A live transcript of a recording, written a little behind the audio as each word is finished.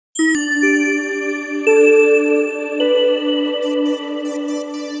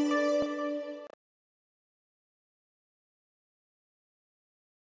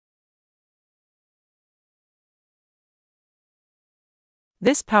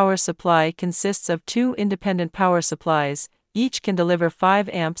This power supply consists of two independent power supplies, each can deliver 5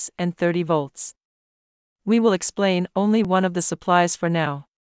 amps and 30 volts. We will explain only one of the supplies for now.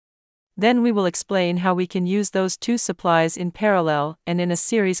 Then we will explain how we can use those two supplies in parallel and in a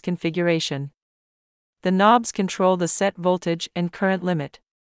series configuration. The knobs control the set voltage and current limit.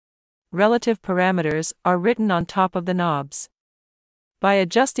 Relative parameters are written on top of the knobs. By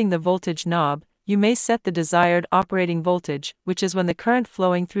adjusting the voltage knob, you may set the desired operating voltage, which is when the current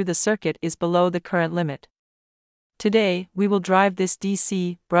flowing through the circuit is below the current limit. Today, we will drive this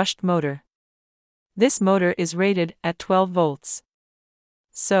DC brushed motor. This motor is rated at 12 volts.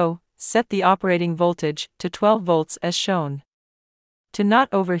 So, set the operating voltage to 12 volts as shown. To not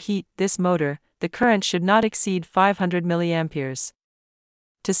overheat this motor, the current should not exceed 500 milliamperes.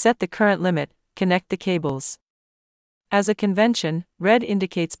 To set the current limit, connect the cables. As a convention, red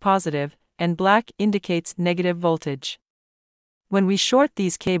indicates positive, and black indicates negative voltage. When we short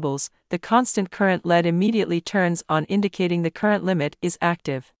these cables, the constant current LED immediately turns on, indicating the current limit is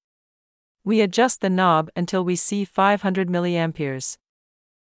active. We adjust the knob until we see 500 milliamperes.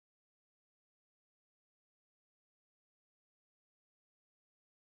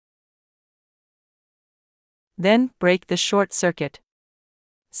 Then, break the short circuit.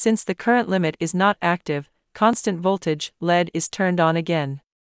 Since the current limit is not active, constant voltage LED is turned on again.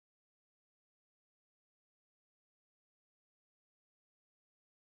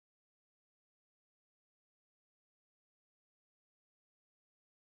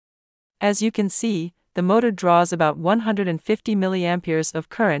 As you can see, the motor draws about 150 milliamperes of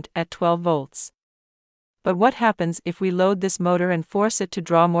current at 12 volts. But what happens if we load this motor and force it to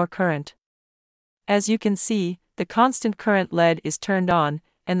draw more current? As you can see, the constant current LED is turned on,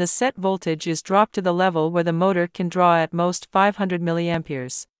 and the set voltage is dropped to the level where the motor can draw at most 500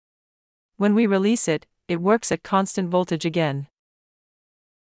 milliamperes. When we release it, it works at constant voltage again.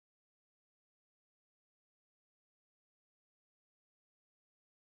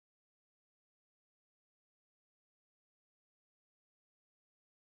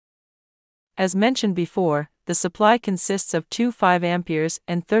 As mentioned before, the supply consists of two 5 amperes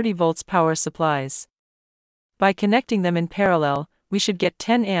and 30 volts power supplies. By connecting them in parallel, we should get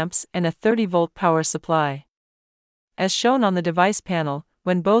 10 amps and a 30 volt power supply. As shown on the device panel,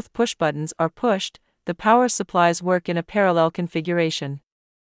 when both push buttons are pushed, the power supplies work in a parallel configuration.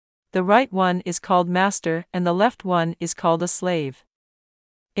 The right one is called master and the left one is called a slave.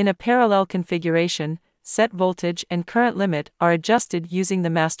 In a parallel configuration, set voltage and current limit are adjusted using the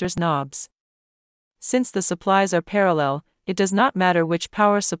master's knobs. Since the supplies are parallel, it does not matter which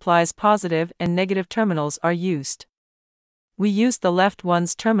power supply's positive and negative terminals are used. We use the left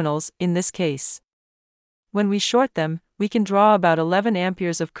one's terminals in this case. When we short them, we can draw about 11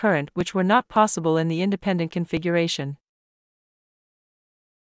 amperes of current, which were not possible in the independent configuration.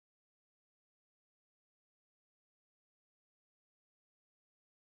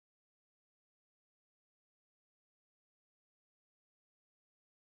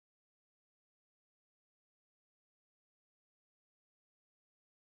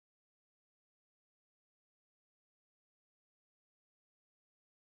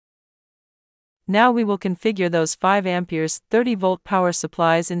 Now we will configure those 5 amperes 30 volt power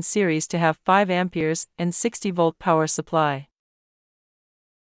supplies in series to have 5 amperes and 60 volt power supply.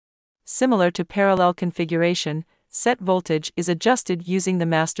 Similar to parallel configuration, set voltage is adjusted using the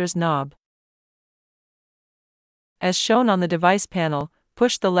master's knob. As shown on the device panel,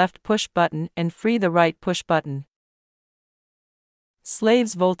 push the left push button and free the right push button.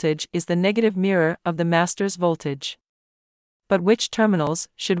 Slave's voltage is the negative mirror of the master's voltage. But which terminals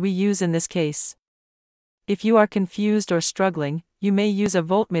should we use in this case? If you are confused or struggling, you may use a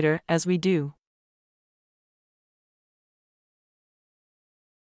voltmeter as we do.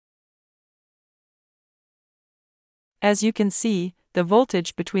 As you can see, the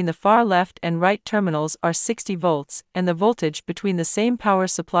voltage between the far left and right terminals are 60 volts, and the voltage between the same power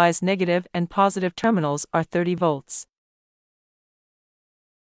supply's negative and positive terminals are 30 volts.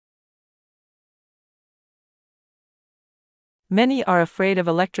 Many are afraid of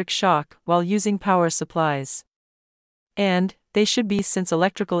electric shock while using power supplies. And they should be, since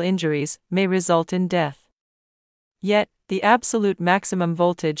electrical injuries may result in death. Yet, the absolute maximum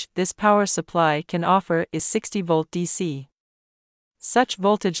voltage this power supply can offer is 60 volt DC. Such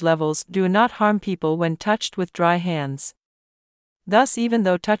voltage levels do not harm people when touched with dry hands. Thus, even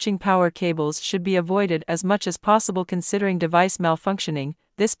though touching power cables should be avoided as much as possible considering device malfunctioning,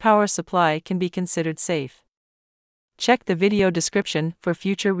 this power supply can be considered safe. Check the video description for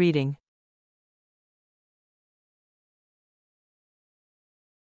future reading.